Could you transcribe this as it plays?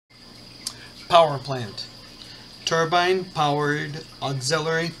Power plant. Turbine-powered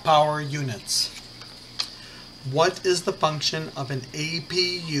auxiliary power units. What is the function of an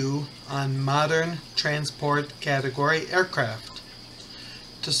APU on modern transport category aircraft?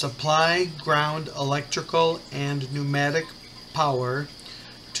 To supply ground electrical and pneumatic power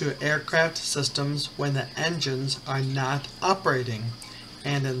to aircraft systems when the engines are not operating,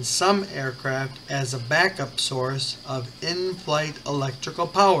 and in some aircraft as a backup source of in-flight electrical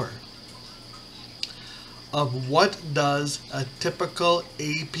power. Of what does a typical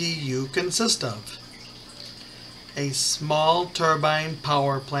APU consist of? A small turbine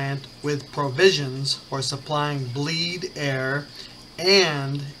power plant with provisions for supplying bleed air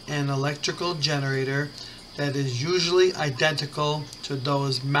and an electrical generator that is usually identical to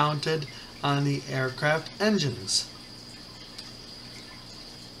those mounted on the aircraft engines.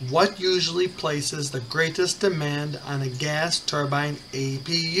 What usually places the greatest demand on a gas turbine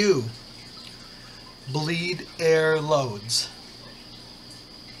APU? Bleed air loads.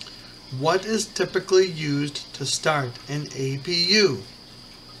 What is typically used to start an APU?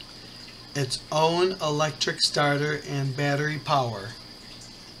 Its own electric starter and battery power.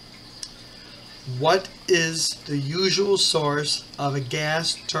 What is the usual source of a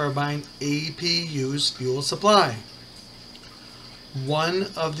gas turbine APU's fuel supply? One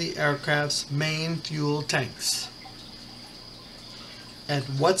of the aircraft's main fuel tanks. At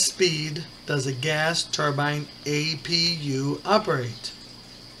what speed does a gas turbine APU operate?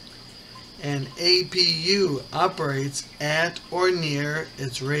 An APU operates at or near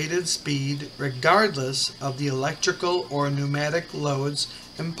its rated speed regardless of the electrical or pneumatic loads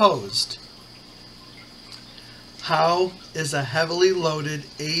imposed. How is a heavily loaded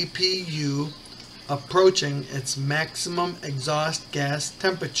APU approaching its maximum exhaust gas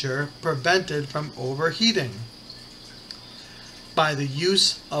temperature prevented from overheating? By the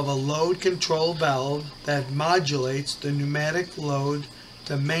use of a load control valve that modulates the pneumatic load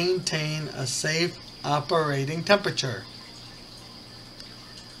to maintain a safe operating temperature.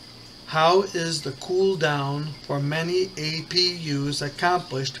 How is the cool down for many APUs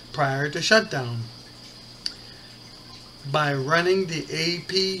accomplished prior to shutdown? By running the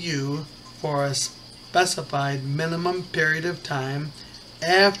APU for a specified minimum period of time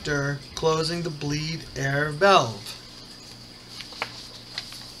after closing the bleed air valve.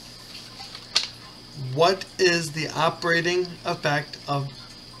 What is the operating effect of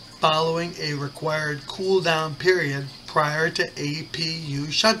following a required cool down period prior to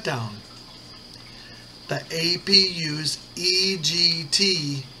APU shutdown? The APU's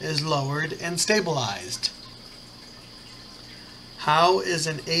EGT is lowered and stabilized. How is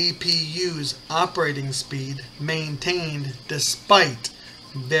an APU's operating speed maintained despite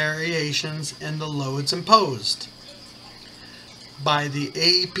variations in the loads imposed? By the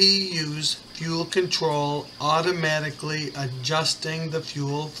APU's fuel control automatically adjusting the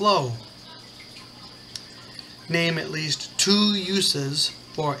fuel flow. Name at least 2 uses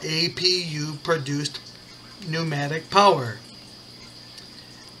for APU produced pneumatic power.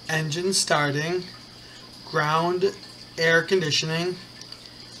 Engine starting, ground air conditioning,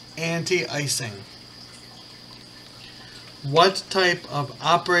 anti-icing. What type of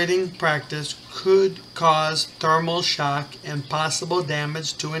operating practice could cause thermal shock and possible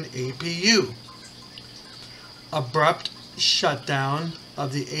damage to an APU? Abrupt shutdown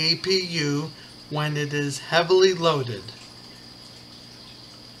of the APU when it is heavily loaded.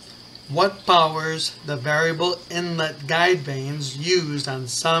 What powers the variable inlet guide vanes used on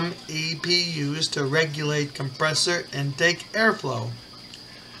some APUs to regulate compressor intake airflow?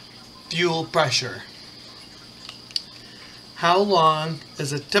 Fuel pressure. How long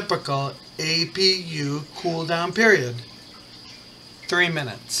is a typical APU cool down period? 3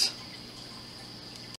 minutes.